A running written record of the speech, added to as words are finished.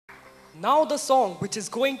Now the song which is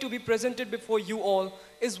going to be presented before you all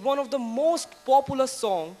is one of the most popular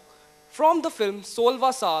song from the film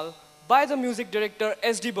Solva Saal by the music director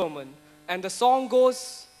S.D. Burman. And the song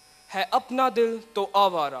goes, Hai apna dil to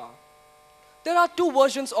awara. There are two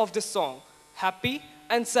versions of this song, happy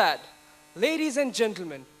and sad. Ladies and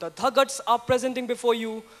gentlemen, the Dhagats are presenting before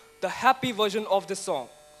you the happy version of this song.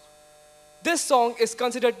 This song is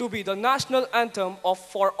considered to be the national anthem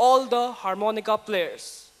for all the harmonica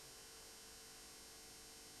players.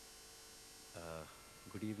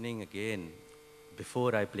 Good evening again.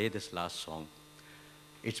 Before I play this last song,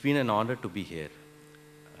 it's been an honor to be here.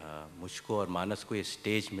 मुझको और मानस को ये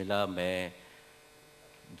stage मिला. मैं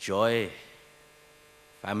Joy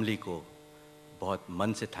family को बहुत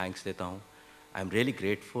मन से थैंक्स देता हूँ. I am really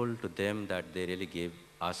grateful to them that they really gave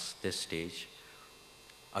us this stage.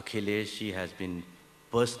 Akhilesh ji has been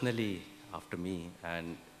personally after me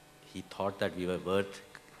and he thought that we were worth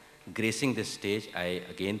gracing this stage. I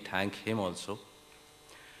again thank him also.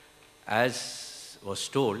 As was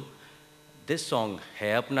told, this song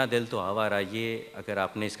है अपना दिल तो आवारा. ये अगर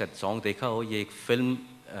आपने इसका song देखा हो, ये एक फिल्म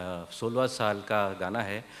 16 साल का गाना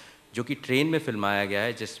है जो कि ट्रेन में फिल्माया गया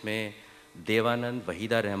है, जिसमें देवानंद,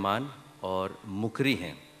 वहीदा रहमान और मुकरी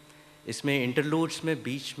हैं. इसमें इंटरलूड्स में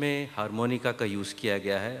बीच में हारमोनिका का यूज़ किया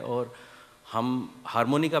गया है और हम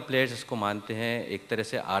हारमोनिका प्लेयर्स इसको मानते हैं, एक तरह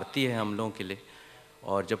से आरती है हम लोगों के लिए.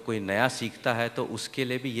 और जब कोई नया सीखता है तो उसके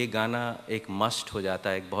लिए भी ये गाना एक मस्ट हो जाता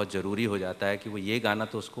है, एक बहुत ज़रूरी हो जाता है कि वो ये गाना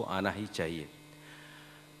तो उसको आना ही चाहिए.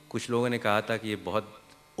 कुछ लोगों ने कहा था कि ये बहुत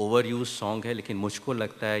ओवर यूज सॉन्ग है, लेकिन मुझको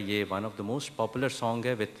लगता है ये one of the most popular song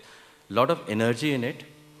है with lot of energy in it.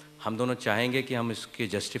 हम दोनों चाहेंगे कि हम इसके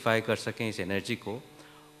जस्टिफाई कर सकें इस एनर्जी को.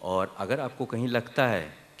 और अगर आपको कहीं लगता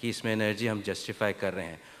है कि इसमें एनर्जी हम जस्टिफाई कर रहे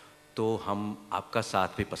हैं तो हम आपका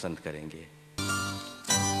साथ भी पसंद करेंगे.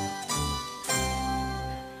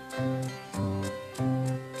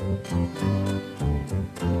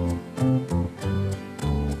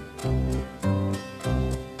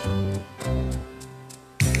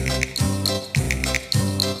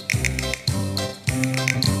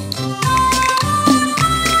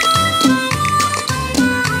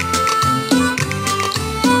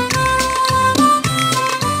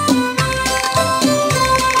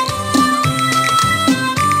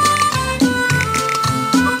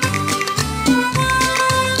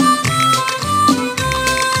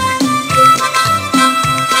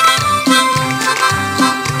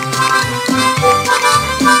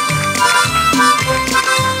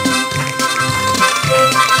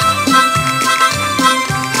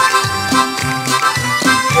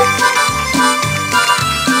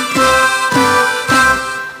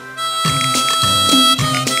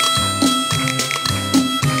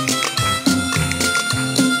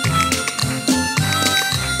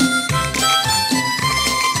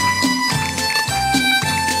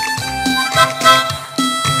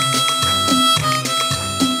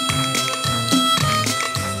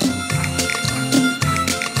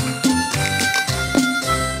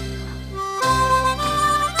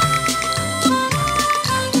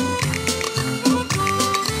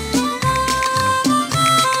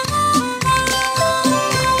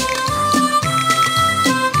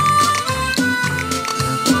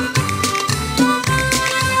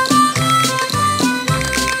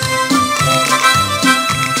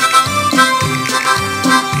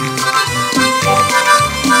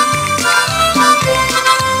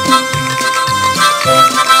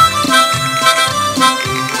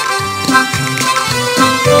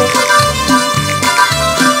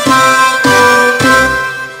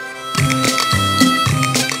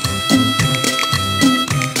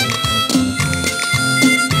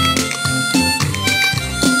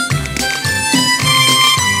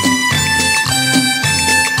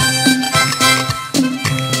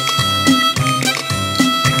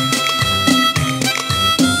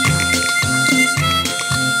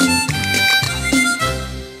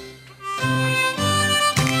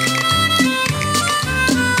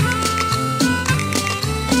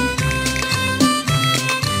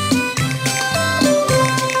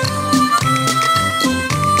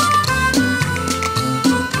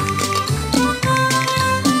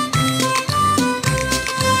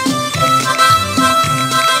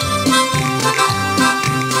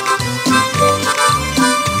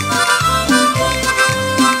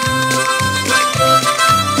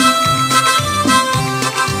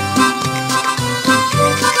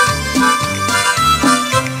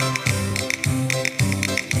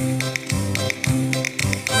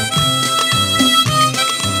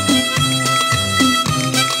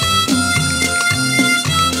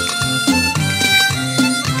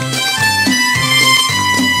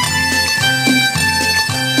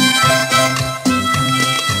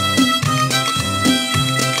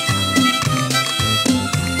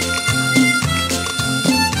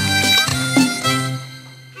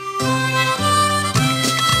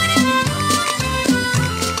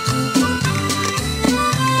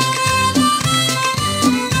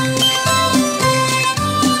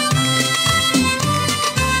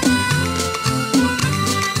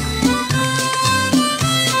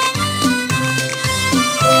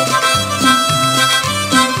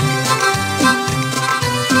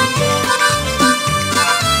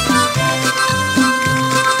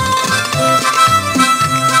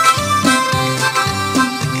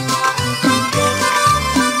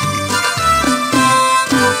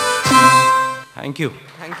 Thank you.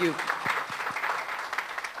 Thank you.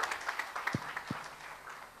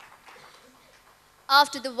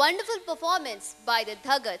 After the wonderful performance by the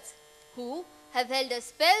Dhagats, who have held us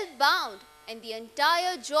spellbound, and the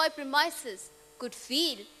entire joy premises could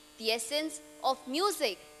feel the essence of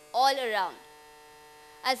music all around.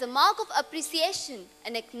 As a mark of appreciation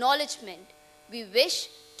and acknowledgement, we wish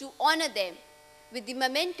to honor them with the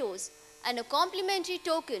mementos and a complimentary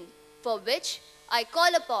token, for which I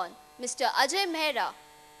call upon Mr. Ajay Mehra,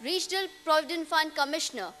 Regional Provident Fund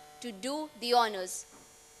Commissioner, to do the honors.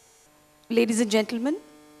 Ladies and gentlemen,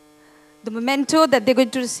 the memento that they're going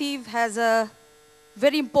to receive has a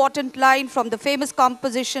very important line from the famous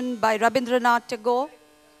composition by Rabindranath Tagore,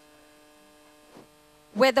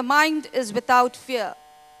 where the mind is without fear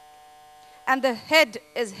and the head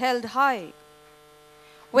is held high,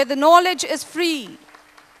 where the knowledge is free,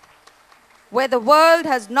 where the world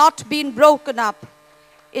has not been broken up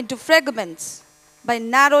into fragments by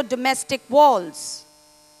narrow domestic walls,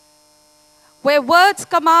 where words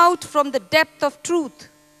come out from the depth of truth,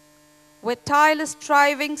 where tireless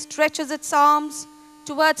striving stretches its arms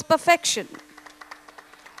towards perfection,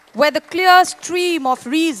 where the clear stream of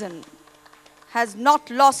reason has not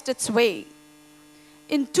lost its way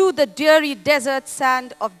into the dreary desert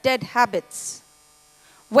sand of dead habits,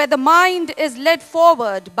 where the mind is led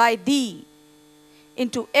forward by thee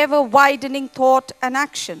into ever-widening thought and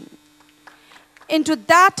action, into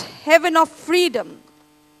that heaven of freedom.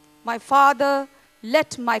 My Father,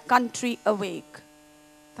 let my country awake.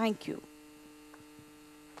 Thank you.